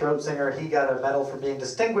award-winning throat singer. He got a medal for being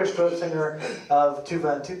Distinguished Throat Singer of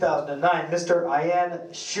Tuva in 2009, Mr.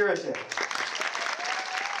 Ayan-ool.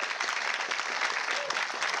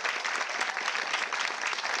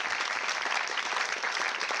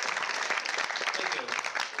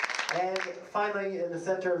 And finally, in the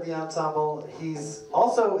center of the ensemble, he's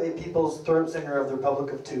also a People's Throat Singer of the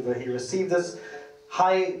Republic of Tuva. He received this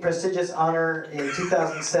high, prestigious honor in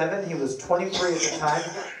 2007. He was 23 at the time,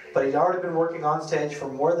 but he'd already been working on stage for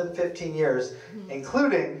more than 15 years,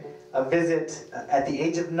 including a visit at the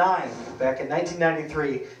age of 9, back in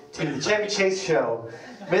 1993, to the Chevy Chase show,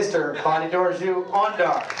 Mr. Bady-Dorzhu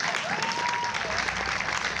Ondar.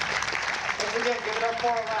 Once again, give it up for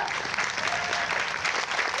Alash.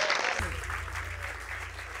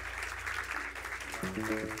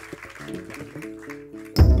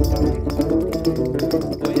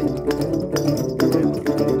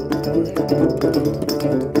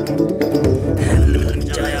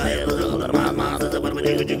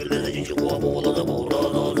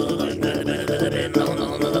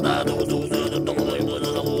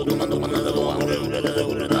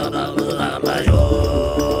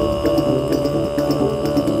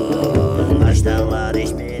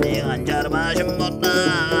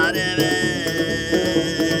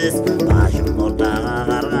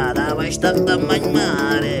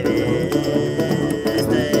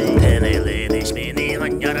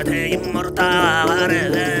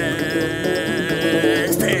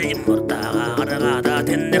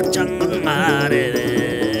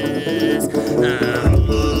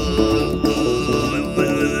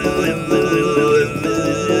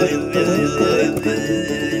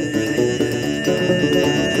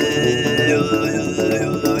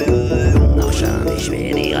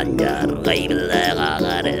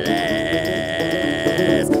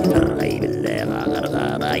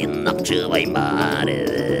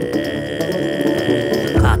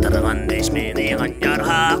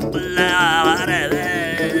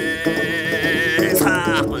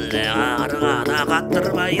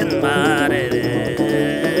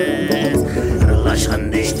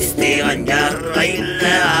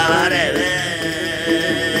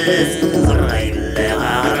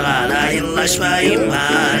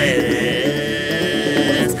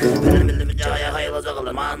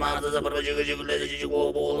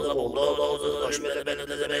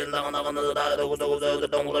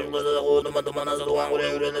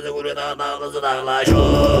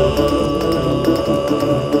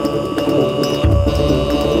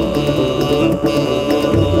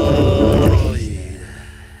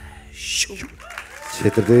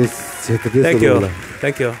 Thank you.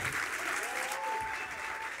 Thank you.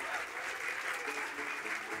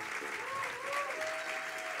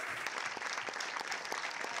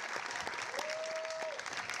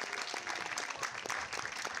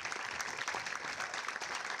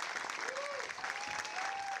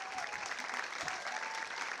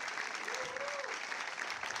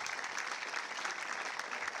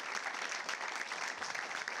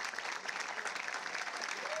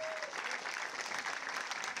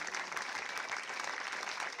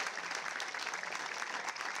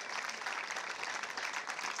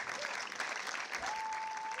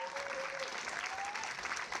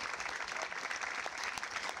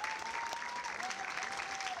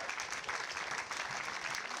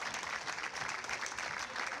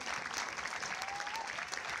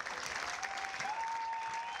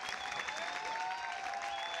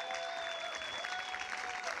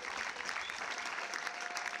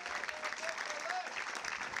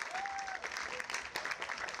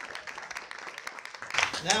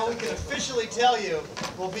 Now we can officially tell you,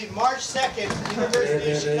 will be March 2nd,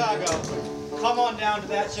 University of Chicago. Come on down to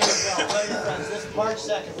that show as well. Tell your friends, this March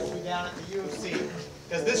 2nd will be down at the U of C.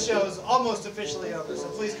 Because this show is almost officially over, so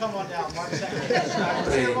please come on down, March 2nd.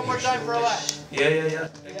 Let's hear it one more time for Alash. Yeah.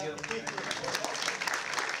 Thank you.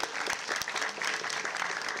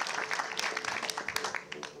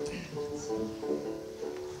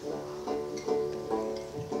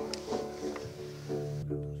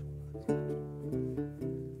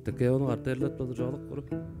 Take onu arterlet Bady-Dorzhu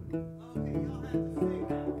kurup.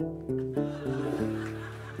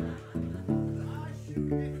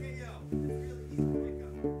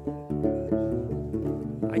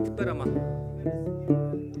 Aytıp ver ama.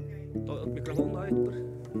 Mikrofonla aytıp ver.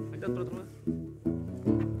 Aytıp ver.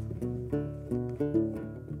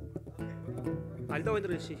 Alda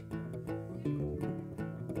oynar şey.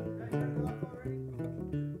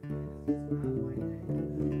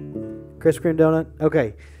 Krispy Kreme donut.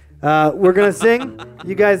 Okay, we're gonna sing.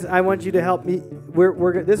 You guys, I want you to help me.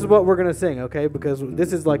 This is what we're gonna sing, okay? Because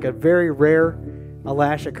this is like a very rare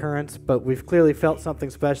Alash occurrence, but we've clearly felt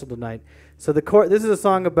something special tonight. So this is a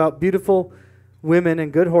song about beautiful women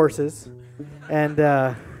and good horses, and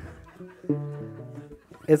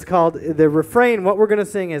it's called the refrain. What we're gonna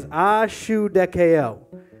sing is "Ah Shu Dekeo,"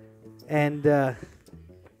 and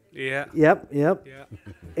Yep.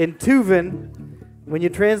 In Tuvan. When you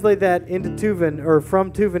translate that into Tuvan, or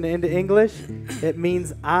from Tuvan into English, it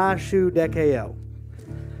means Ashu Dekeo.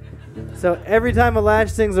 So every time Alash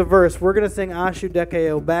sings a verse, we're going to sing Ashu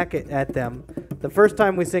Dekeo back at them. The first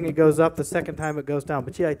time we sing, it goes up. The second time, it goes down.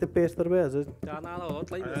 But yeah, the best little bit.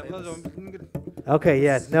 Okay,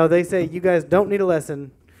 yes. No, they say you guys don't need a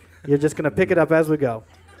lesson. You're just going to pick it up as we go.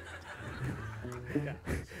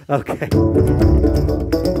 Okay.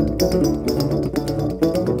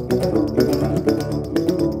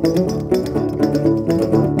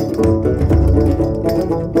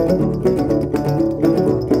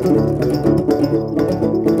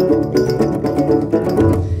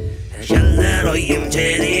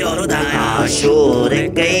 Ashu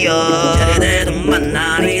dekeo, chede tumman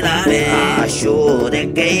nari dare. Ashu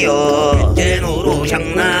dekeo, jenuru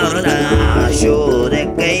shangna orda. Ashu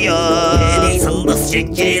dekeo, eni saldas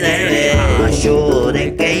chikile. Ashu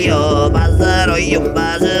dekeo, bazaro yum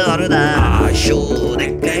baz orda. Ashu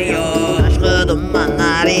dekeo, aşkı tumman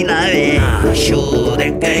nari dare. Ashu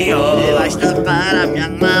dekeo, başta karam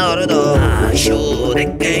yangma ordo. Ashu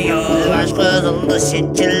dekeo, aşkı saldas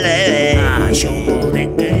chikile. Ashu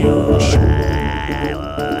dekeo.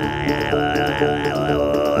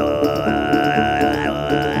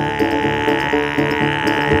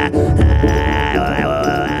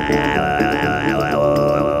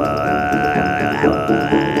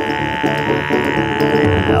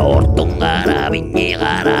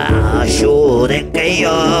 Ashu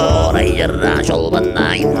dekeo, rayarra şolban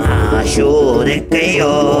naim. Ashu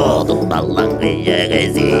dekeo, tumballan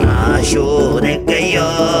gecegezi. Ashu dekeo,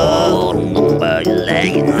 ornum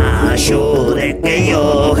böyleyin. Ashu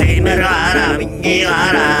dekeo, heymer ara binni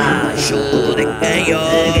ara. Ashu dekeo,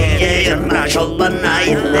 geceyarra şolban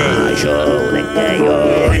naim. Ashu dekeo,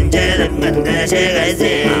 pencereden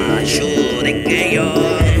gecegezi. Ashu dekeo,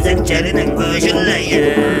 zekçerinin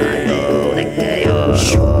köşülleyin. Ashu dekeo.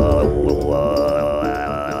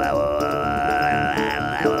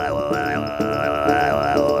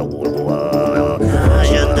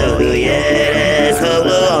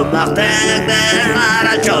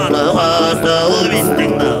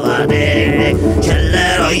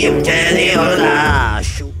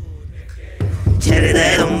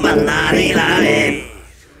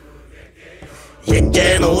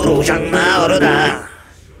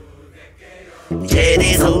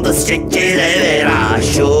 제리성도 스치레베라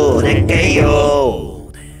쇼네게요.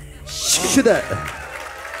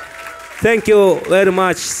 Thank you very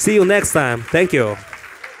much. See you next time. Thank you.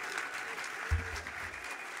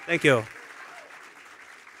 Thank you.